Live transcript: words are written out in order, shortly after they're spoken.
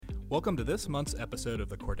Welcome to this month's episode of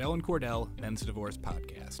the Cordell and Cordell Men's Divorce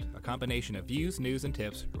Podcast, a combination of views, news, and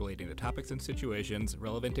tips relating to topics and situations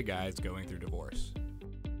relevant to guys going through divorce.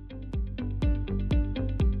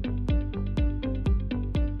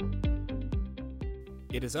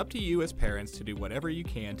 It is up to you as parents to do whatever you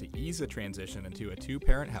can to ease the transition into a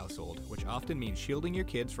two-parent household, which often means shielding your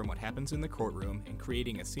kids from what happens in the courtroom and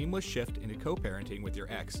creating a seamless shift into co-parenting with your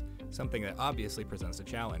ex, something that obviously presents a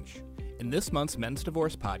challenge. In this month's Men's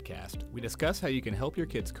Divorce Podcast, we discuss how you can help your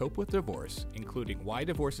kids cope with divorce, including why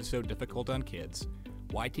divorce is so difficult on kids,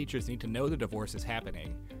 why teachers need to know the divorce is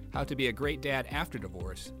happening, how to be a great dad after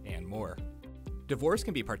divorce, and more. Divorce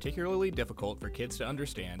can be particularly difficult for kids to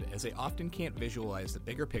understand as they often can't visualize the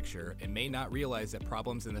bigger picture and may not realize that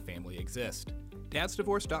problems in the family exist.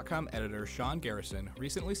 DadsDivorce.com editor Sean Garrison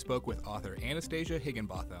recently spoke with author Anastasia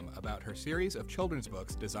Higginbotham about her series of children's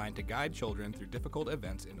books designed to guide children through difficult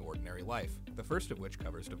events in ordinary life, the first of which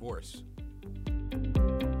covers divorce.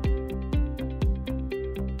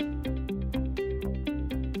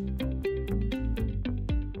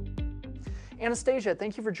 Anastasia,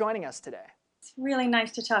 thank you for joining us today. It's really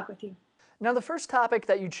nice to talk with you. Now, the first topic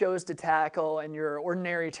that you chose to tackle in your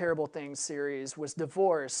Ordinary Terrible Things series was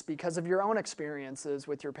divorce because of your own experiences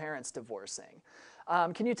with your parents divorcing.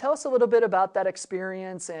 Can you tell us a little bit about that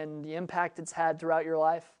experience and the impact it's had throughout your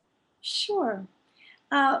life? Sure.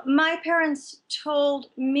 My parents told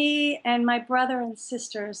me and my brother and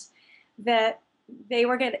sisters that they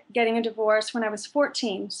were getting a divorce when I was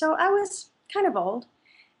 14, so I was kind of old.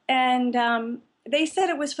 And they said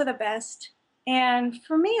it was for the best. And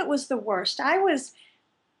for me, it was the worst. I was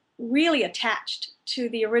really attached to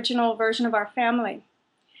the original version of our family.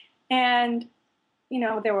 And, you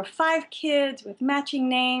know, there were 5 kids with matching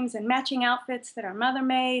names and matching outfits that our mother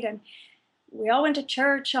made. And we all went to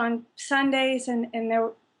church on Sundays, and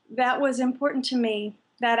that was important to me,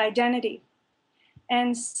 that identity.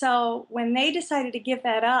 And so when they decided to give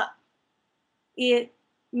that up, it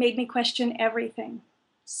made me question everything.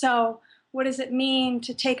 So what does it mean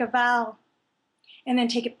to take a vow and then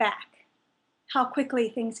take it back? How quickly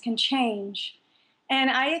things can change.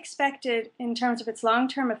 And I expected, in terms of its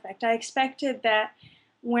long-term effect, I expected that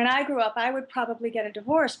when I grew up, I would probably get a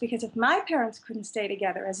divorce, because if my parents couldn't stay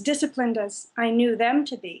together, as disciplined as I knew them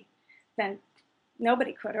to be, then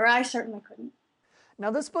nobody could, or I certainly couldn't.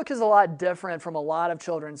 Now, this book is a lot different from a lot of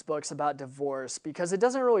children's books about divorce because it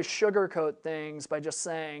doesn't really sugarcoat things by just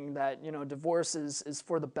saying that, you know, divorce is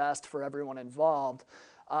for the best for everyone involved.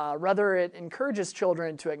 Rather, it encourages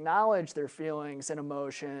children to acknowledge their feelings and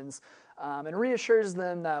emotions and reassures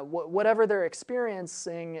them that whatever they're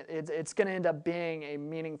experiencing, it's going to end up being a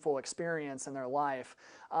meaningful experience in their life.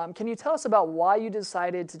 Can you tell us about why you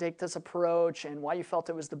decided to take this approach and why you felt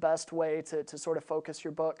it was the best way to sort of focus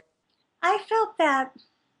your book? I felt that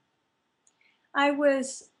I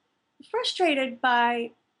was frustrated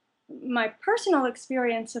by my personal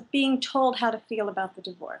experience of being told how to feel about the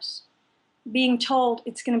divorce. Being told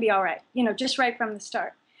it's going to be all right, you know, just right from the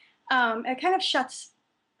start. It kind of shuts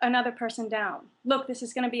another person down. Look, this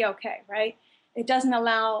is going to be okay, right? It doesn't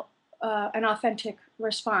allow an authentic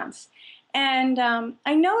response. And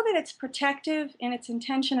I know that it's protective in its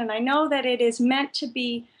intention, and I know that it is meant to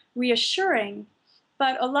be reassuring,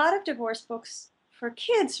 but a lot of divorce books for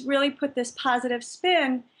kids really put this positive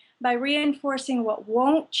spin by reinforcing what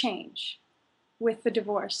won't change with the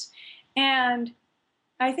divorce. And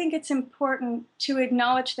I think it's important to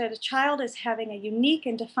acknowledge that a child is having a unique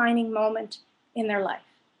and defining moment in their life.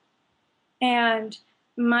 And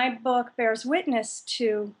my book bears witness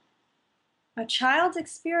to a child's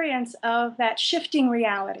experience of that shifting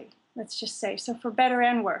reality, let's just say, so for better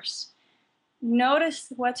and worse.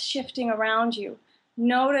 Notice what's shifting around you.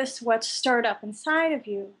 Notice what's stirred up inside of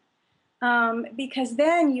you, because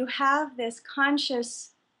then you have this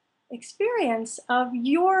conscious experience of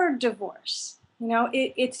your divorce. You know,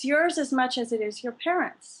 it's yours as much as it is your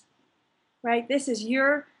parents', right? This is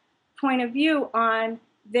your point of view on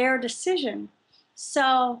their decision.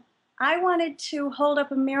 So I wanted to hold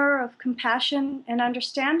up a mirror of compassion and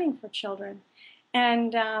understanding for children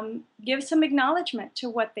and give some acknowledgement to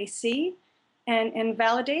what they see and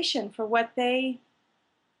validation for what they're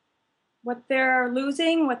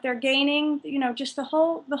losing, what they're gaining, you know, just the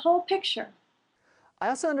whole picture. I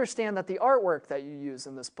also understand that the artwork that you use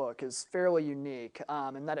in this book is fairly unique,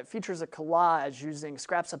 and that it features a collage using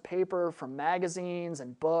scraps of paper from magazines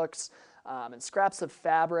and books and scraps of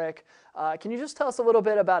fabric. Can you just tell us a little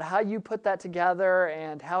bit about how you put that together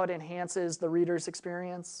and how it enhances the reader's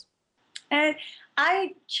experience? And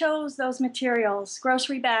I chose those materials,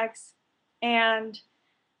 grocery bags and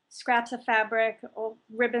scraps of fabric, old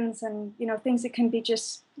ribbons, and things that can be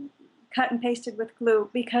just cut and pasted with glue,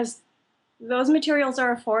 because those materials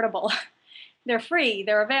are affordable. They're free,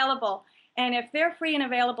 they're available. And if they're free and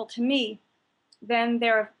available to me, then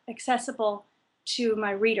they're accessible to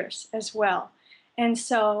my readers as well. And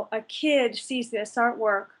so a kid sees this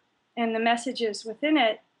artwork and the messages within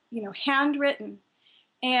it, handwritten.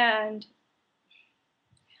 And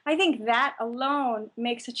I think that alone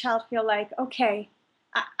makes a child feel like, okay,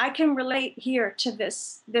 I can relate here to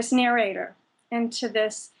this narrator and to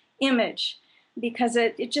this image, because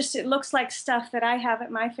it looks like stuff that I have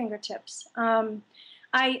at my fingertips.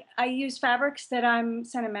 I use fabrics that I'm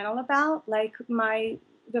sentimental about, like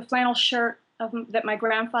the flannel shirt that my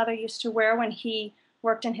grandfather used to wear when he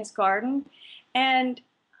worked in his garden. And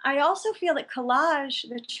I also feel that collage,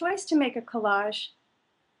 the choice to make a collage,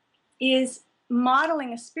 is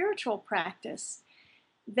modeling a spiritual practice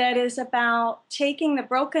that is about taking the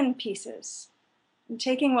broken pieces and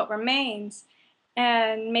taking what remains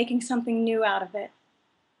and making something new out of it.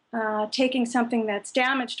 Taking something that's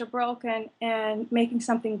damaged or broken and making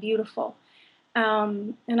something beautiful.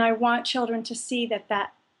 And I want children to see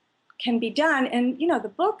that can be done. And, the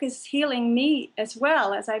book is healing me as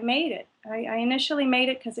well as I made it. I initially made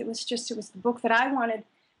it because it was the book that I wanted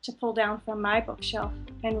to pull down from my bookshelf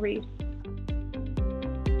and read.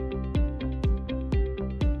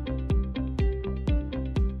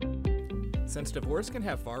 Since divorce can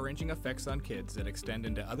have far-ranging effects on kids that extend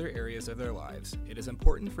into other areas of their lives, it is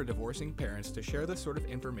important for divorcing parents to share this sort of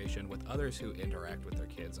information with others who interact with their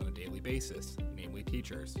kids on a daily basis, namely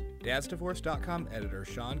teachers. DadsDivorce.com editor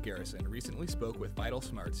Sean Garrison recently spoke with Vital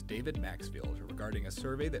Smart's David Maxfield regarding a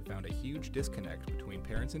survey that found a huge disconnect between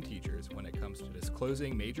parents and teachers when it comes to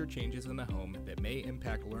disclosing major changes in the home that may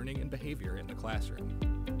impact learning and behavior in the classroom.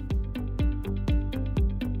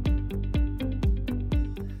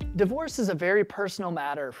 Divorce is a very personal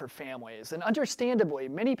matter for families, and understandably,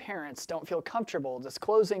 many parents don't feel comfortable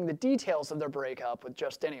disclosing the details of their breakup with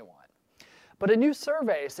just anyone. But a new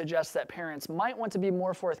survey suggests that parents might want to be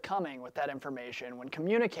more forthcoming with that information when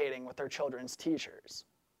communicating with their children's teachers.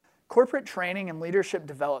 Corporate training and leadership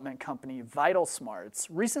development company Vital Smarts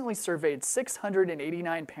recently surveyed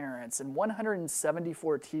 689 parents and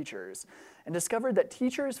 174 teachers and discovered that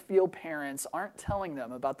teachers feel parents aren't telling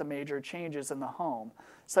them about the major changes in the home,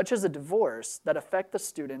 such as a divorce, that affect the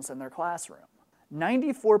students in their classroom.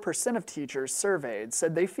 94% of teachers surveyed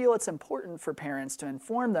said they feel it's important for parents to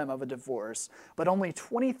inform them of a divorce, but only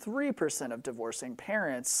 23% of divorcing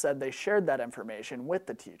parents said they shared that information with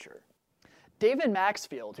the teacher. David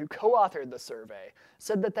Maxfield, who co-authored the survey,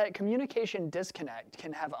 said that communication disconnect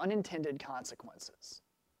can have unintended consequences.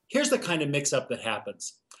 Here's the kind of mix-up that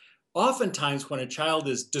happens. Oftentimes when a child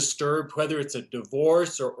is disturbed, whether it's a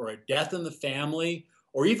divorce or a death in the family,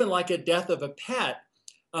 or even like a death of a pet,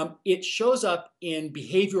 it shows up in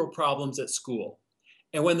behavioral problems at school.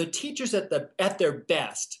 And when the teacher's at their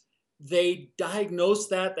best, they diagnose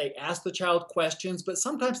that, they ask the child questions, but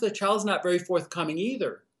sometimes the child's not very forthcoming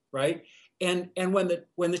either, right? And when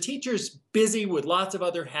the teacher's busy with lots of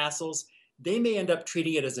other hassles, they may end up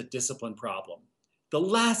treating it as a discipline problem. The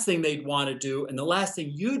last thing they'd want to do, and the last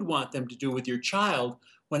thing you'd want them to do with your child,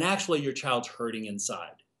 when actually your child's hurting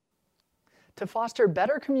inside. To foster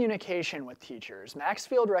better communication with teachers,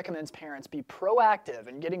 Maxfield recommends parents be proactive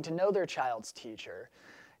in getting to know their child's teacher,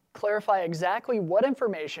 clarify exactly what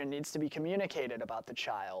information needs to be communicated about the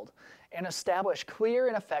child, and establish clear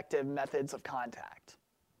and effective methods of contact.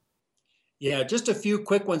 Yeah, just a few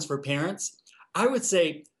quick ones for parents. I would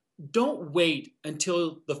say, don't wait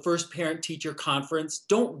until the first parent-teacher conference.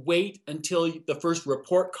 Don't wait until the first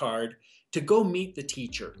report card to go meet the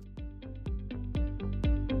teacher.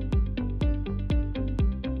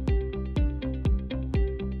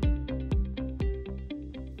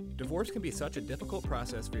 Divorce can be such a difficult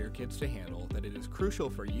process for your kids to handle that it is crucial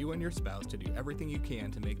for you and your spouse to do everything you can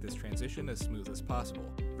to make this transition as smooth as possible.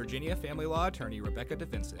 Virginia family law attorney Rebecca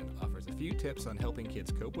DeVinson offers a few tips on helping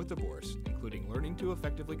kids cope with divorce, including learning to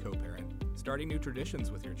effectively co-parent, starting new traditions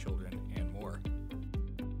with your children, and more.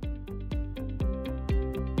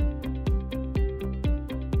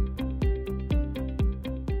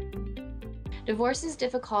 Divorce is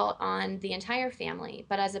difficult on the entire family,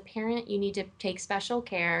 but as a parent, you need to take special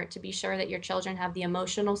care to be sure that your children have the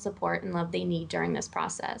emotional support and love they need during this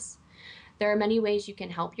process. There are many ways you can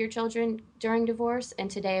help your children during divorce, and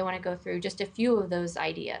today I want to go through just a few of those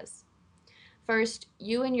ideas. First,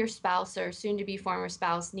 you and your spouse or soon-to-be former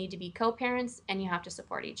spouse need to be co-parents, and you have to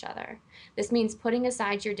support each other. This means putting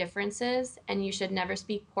aside your differences, and you should never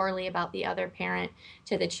speak poorly about the other parent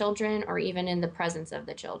to the children or even in the presence of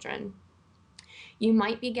the children. You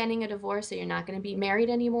might be getting a divorce, so you're not going to be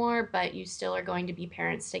married anymore, but you still are going to be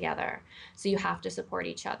parents together. So you have to support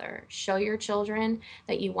each other. Show your children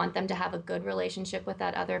that you want them to have a good relationship with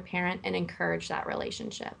that other parent and encourage that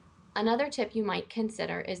relationship. Another tip you might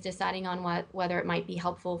consider is deciding on whether it might be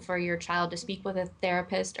helpful for your child to speak with a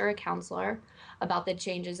therapist or a counselor about the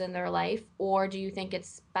changes in their life, or do you think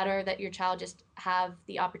it's better that your child just have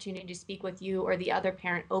the opportunity to speak with you or the other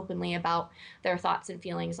parent openly about their thoughts and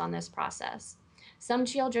feelings on this process? Some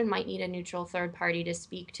children might need a neutral third party to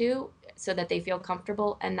speak to so that they feel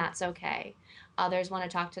comfortable, and that's okay. Others want to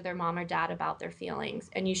talk to their mom or dad about their feelings,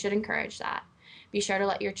 and you should encourage that. Be sure to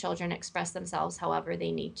let your children express themselves however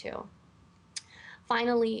they need to.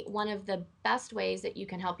 Finally, one of the best ways that you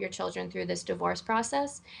can help your children through this divorce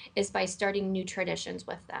process is by starting new traditions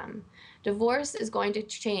with them. Divorce is going to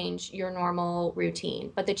change your normal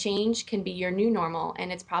routine, but the change can be your new normal,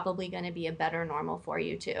 and it's probably going to be a better normal for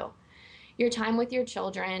you too. Your time with your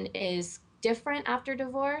children is different after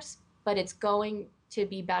divorce, but it's going to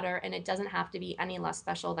be better, and it doesn't have to be any less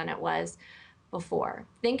special than it was before.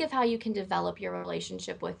 Think of how you can develop your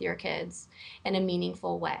relationship with your kids in a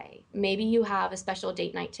meaningful way. Maybe you have a special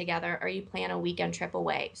date night together, or you plan a weekend trip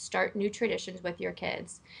away. Start new traditions with your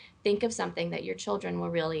kids. Think of something that your children will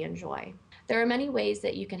really enjoy. There are many ways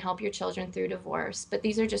that you can help your children through divorce, but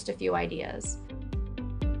these are just a few ideas.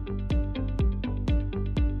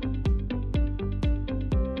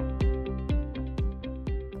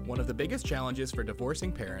 One of the biggest challenges for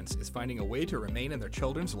divorcing parents is finding a way to remain in their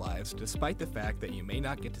children's lives despite the fact that you may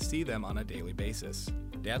not get to see them on a daily basis.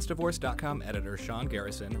 DadsDivorce.com editor Sean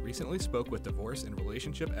Garrison recently spoke with divorce and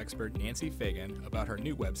relationship expert Nancy Fagan about her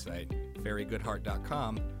new website,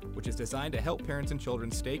 fairygoodheart.com, which is designed to help parents and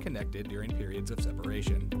children stay connected during periods of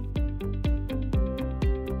separation.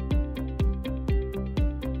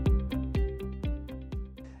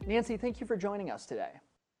 Nancy, thank you for joining us today.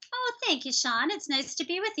 Oh, thank you, Sean. It's nice to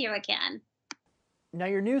be with you again. Now,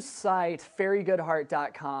 your new site,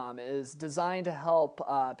 fairygoodheart.com, is designed to help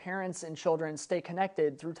parents and children stay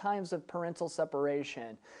connected through times of parental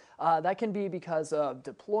separation. That can be because of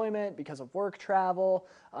deployment, because of work travel,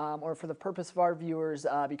 or for the purpose of our viewers,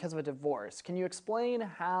 because of a divorce. Can you explain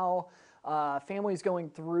how families going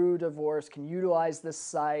through divorce can utilize this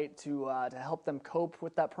site to help them cope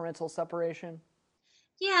with that parental separation?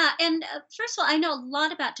 Yeah, and first of all, I know a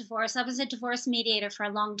lot about divorce. I was a divorce mediator for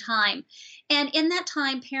a long time. And in that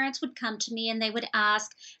time, parents would come to me and they would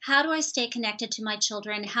ask, how do I stay connected to my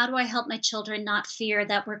children? How do I help my children not fear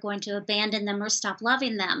that we're going to abandon them or stop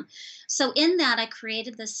loving them? So in that, I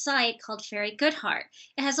created this site called Fairy Good Heart.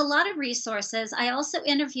 It has a lot of resources. I also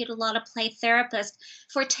interviewed a lot of play therapists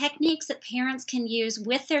for techniques that parents can use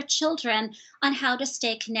with their children on how to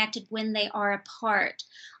stay connected when they are apart.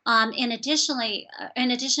 In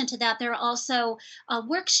addition to that, there are also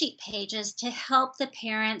worksheet pages to help the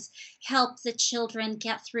parents help the children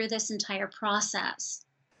get through this entire process.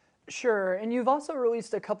 Sure, and you've also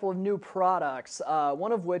released a couple of new products,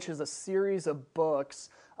 one of which is a series of books,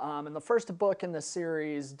 and the first book in the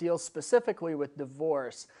series deals specifically with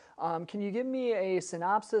divorce. Can you give me a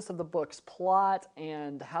synopsis of the book's plot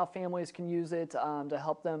and how families can use it to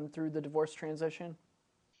help them through the divorce transition?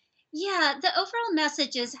 Yeah, the overall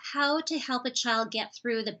message is how to help a child get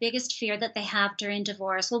through the biggest fear that they have during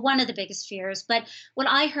divorce. Well, one of the biggest fears, but what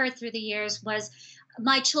I heard through the years was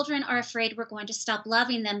my children are afraid we're going to stop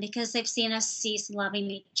loving them because they've seen us cease loving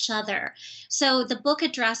each other. So the book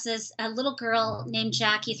addresses a little girl named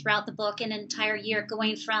Jackie throughout the book, an entire year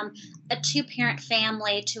going from a two-parent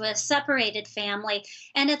family to a separated family.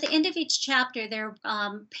 And at the end of each chapter, there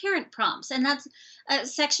are parent prompts. And that's a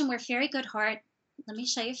section where Fairy Good Heart, let me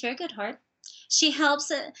show you Fairy Good Heart. She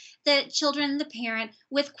helps the children and the parent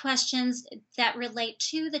with questions that relate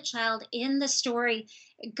to the child in the story,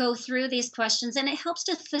 go through these questions, and it helps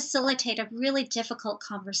to facilitate a really difficult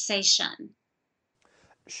conversation.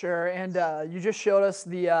 Sure, and you just showed us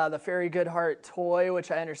the Fairy Good Heart toy,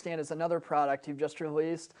 which I understand is another product you've just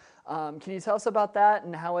released. Can you tell us about that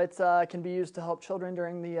and how it can be used to help children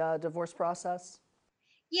during the divorce process?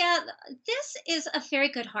 Yeah, this is a Fairy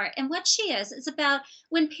Good Heart. And what she is about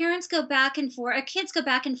when parents go back and forth, or kids go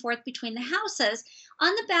back and forth between the houses.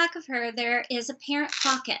 On the back of her, there is a parent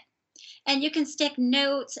pocket. And you can stick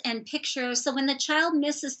notes and pictures. So when the child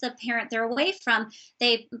misses the parent they're away from,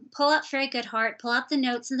 they pull out Fairy Good Heart, pull out the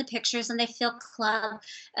notes and the pictures, and they feel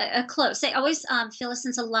close. They always feel a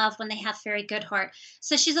sense of love when they have Fairy Good Heart.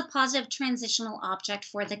 So she's a positive transitional object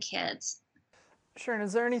for the kids. Sure, and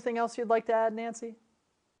is there anything else you'd like to add, Nancy?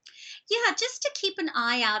 Yeah, just to keep an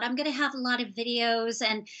eye out. I'm going to have a lot of videos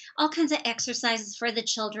and all kinds of exercises for the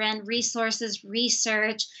children, resources,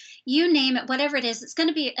 research, you name it, whatever it is. It's going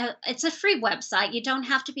to be it's a free website. You don't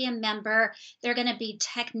have to be a member. There are going to be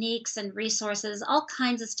techniques and resources, all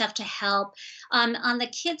kinds of stuff to help. On the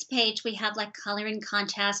kids page, we have like coloring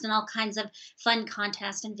contests and all kinds of fun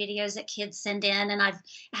contests and videos that kids send in. And I've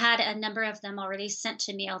had a number of them already sent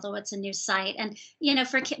to me, although it's a new site. And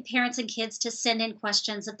for parents and kids to send in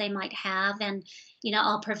questions that they might have, and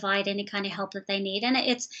I'll provide any kind of help that they need. And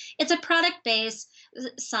it's a product based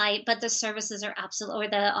site, but the services are absolutely, or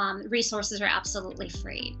the resources are absolutely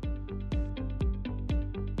free.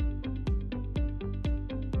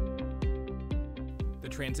 The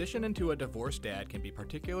transition into a divorced dad can be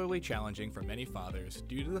particularly challenging for many fathers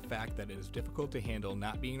due to the fact that it is difficult to handle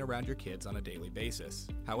not being around your kids on a daily basis.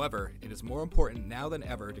 However, it is more important now than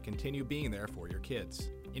ever to continue being there for your kids.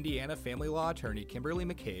 Indiana family law attorney Kimberly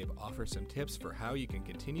McCabe offers some tips for how you can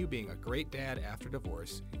continue being a great dad after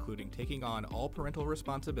divorce, including taking on all parental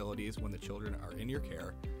responsibilities when the children are in your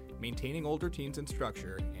care, maintaining old routines and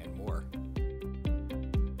structure, and more.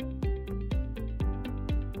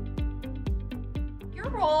 Your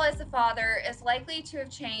role as a father is likely to have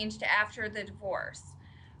changed after the divorce.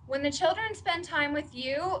 When the children spend time with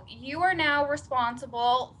you, you are now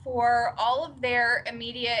responsible for all of their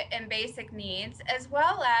immediate and basic needs, as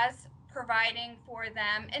well as providing for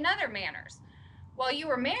them in other manners. While you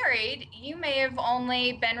were married, you may have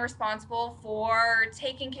only been responsible for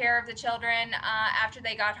taking care of the children after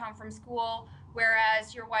they got home from school,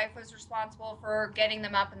 whereas your wife was responsible for getting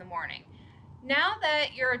them up in the morning. Now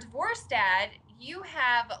that you're a divorced dad, you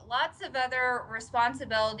have lots of other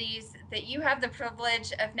responsibilities that you have the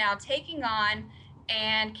privilege of now taking on,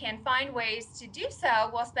 and can find ways to do so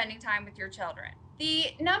while spending time with your children.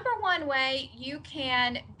 The number one way you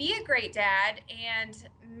can be a great dad and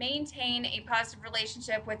maintain a positive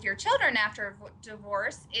relationship with your children after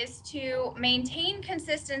divorce is to maintain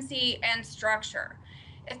consistency and structure.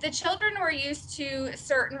 If the children were used to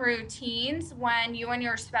certain routines when you and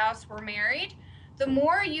your spouse were married, the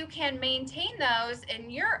more you can maintain those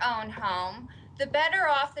in your own home, the better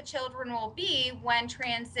off the children will be when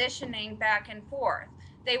transitioning back and forth.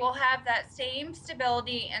 They will have that same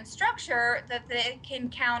stability and structure that they can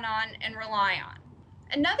count on and rely on.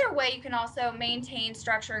 Another way you can also maintain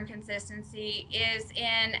structure and consistency is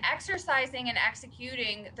in exercising and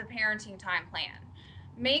executing the parenting time plan.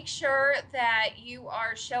 Make sure that you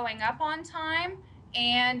are showing up on time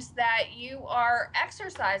and that you are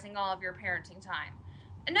exercising all of your parenting time.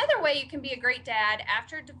 Another way you can be a great dad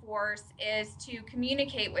after divorce is to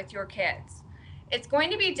communicate with your kids. It's going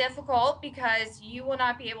to be difficult because you will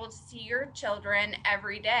not be able to see your children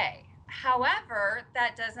every day. However,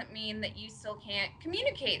 that doesn't mean that you still can't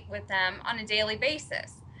communicate with them on a daily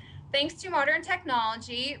basis. Thanks to modern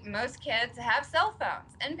technology, most kids have cell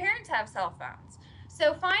phones and parents have cell phones.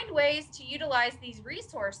 So find ways to utilize these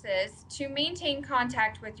resources to maintain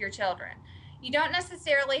contact with your children. You don't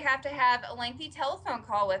necessarily have to have a lengthy telephone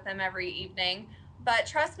call with them every evening, but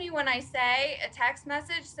trust me when I say a text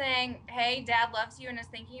message saying, "Hey, Dad loves you and is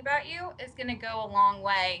thinking about you," is going to go a long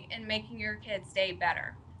way in making your kids' day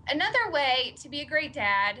better. Another way to be a great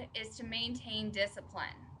dad is to maintain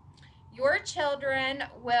discipline. Your children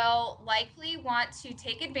will likely want to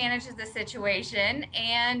take advantage of the situation,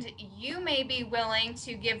 and you may be willing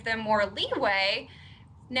to give them more leeway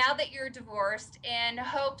now that you're divorced, in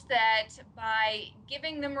hopes that by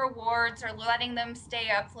giving them rewards or letting them stay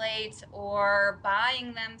up late or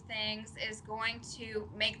buying them things is going to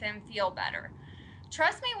make them feel better.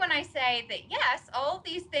 Trust me when I say that yes, all of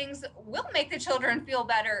these things will make the children feel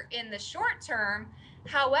better in the short term.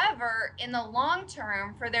 However, in the long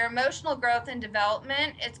term, for their emotional growth and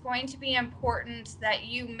development, it's going to be important that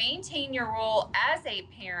you maintain your role as a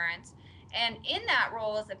parent, and in that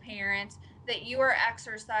role as a parent, that you are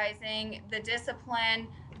exercising the discipline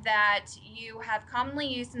that you have commonly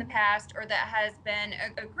used in the past or that has been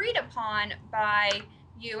agreed upon by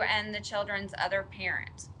you and the children's other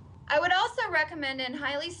parent. I would also recommend and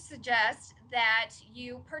highly suggest that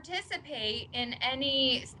you participate in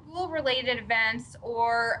any school-related events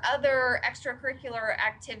or other extracurricular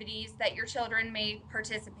activities that your children may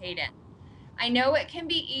participate in. I know it can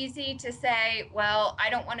be easy to say, well, I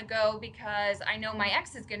don't want to go because I know my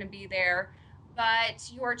ex is going to be there,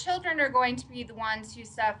 but your children are going to be the ones who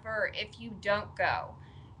suffer if you don't go.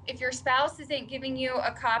 If your spouse isn't giving you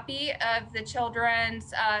a copy of the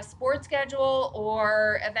children's sports schedule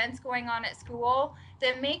or events going on at school,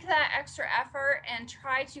 then make that extra effort and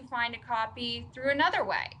try to find a copy through another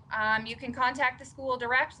way. You can contact the school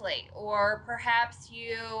directly, or perhaps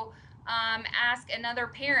you Ask another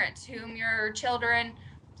parent whom your children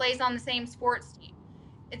plays on the same sports team.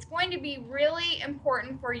 It's going to be really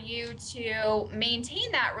important for you to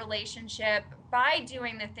maintain that relationship by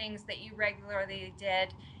doing the things that you regularly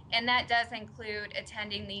did, and that does include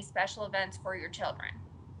attending these special events for your children.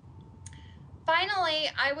 Finally,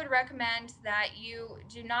 I would recommend that you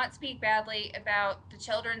do not speak badly about the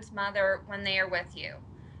children's mother when they are with you.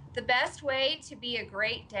 The best way to be a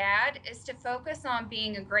great dad is to focus on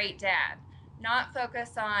being a great dad, not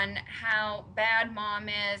focus on how bad mom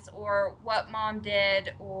is or what mom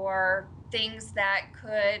did or things that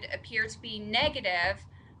could appear to be negative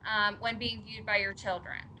when being viewed by your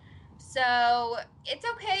children. So it's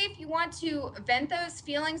okay if you want to vent those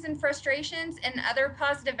feelings and frustrations in other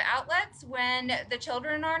positive outlets when the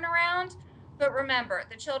children aren't around. But remember,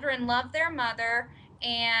 the children love their mother,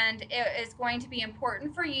 and it is going to be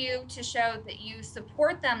important for you to show that you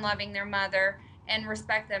support them loving their mother and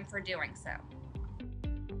respect them for doing so.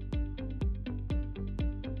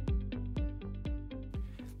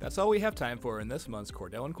 That's all we have time for in this month's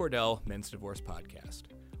Cordell and Cordell Men's Divorce Podcast.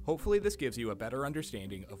 Hopefully this gives you a better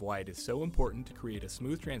understanding of why it is so important to create a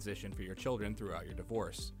smooth transition for your children throughout your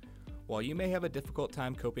divorce. While you may have a difficult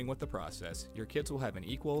time coping with the process, your kids will have an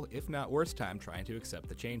equal, if not worse, time trying to accept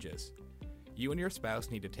the changes. You and your spouse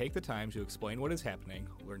need to take the time to explain what is happening,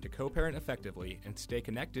 learn to co-parent effectively, and stay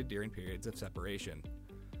connected during periods of separation.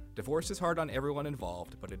 Divorce is hard on everyone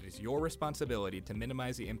involved, but it is your responsibility to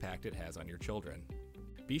minimize the impact it has on your children.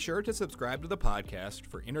 Be sure to subscribe to the podcast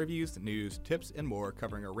for interviews, news, tips, and more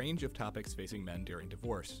covering a range of topics facing men during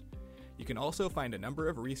divorce. You can also find a number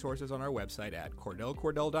of resources on our website at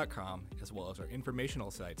CordellCordell.com, as well as our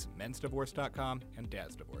informational sites mensdivorce.com and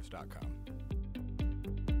dadsdivorce.com.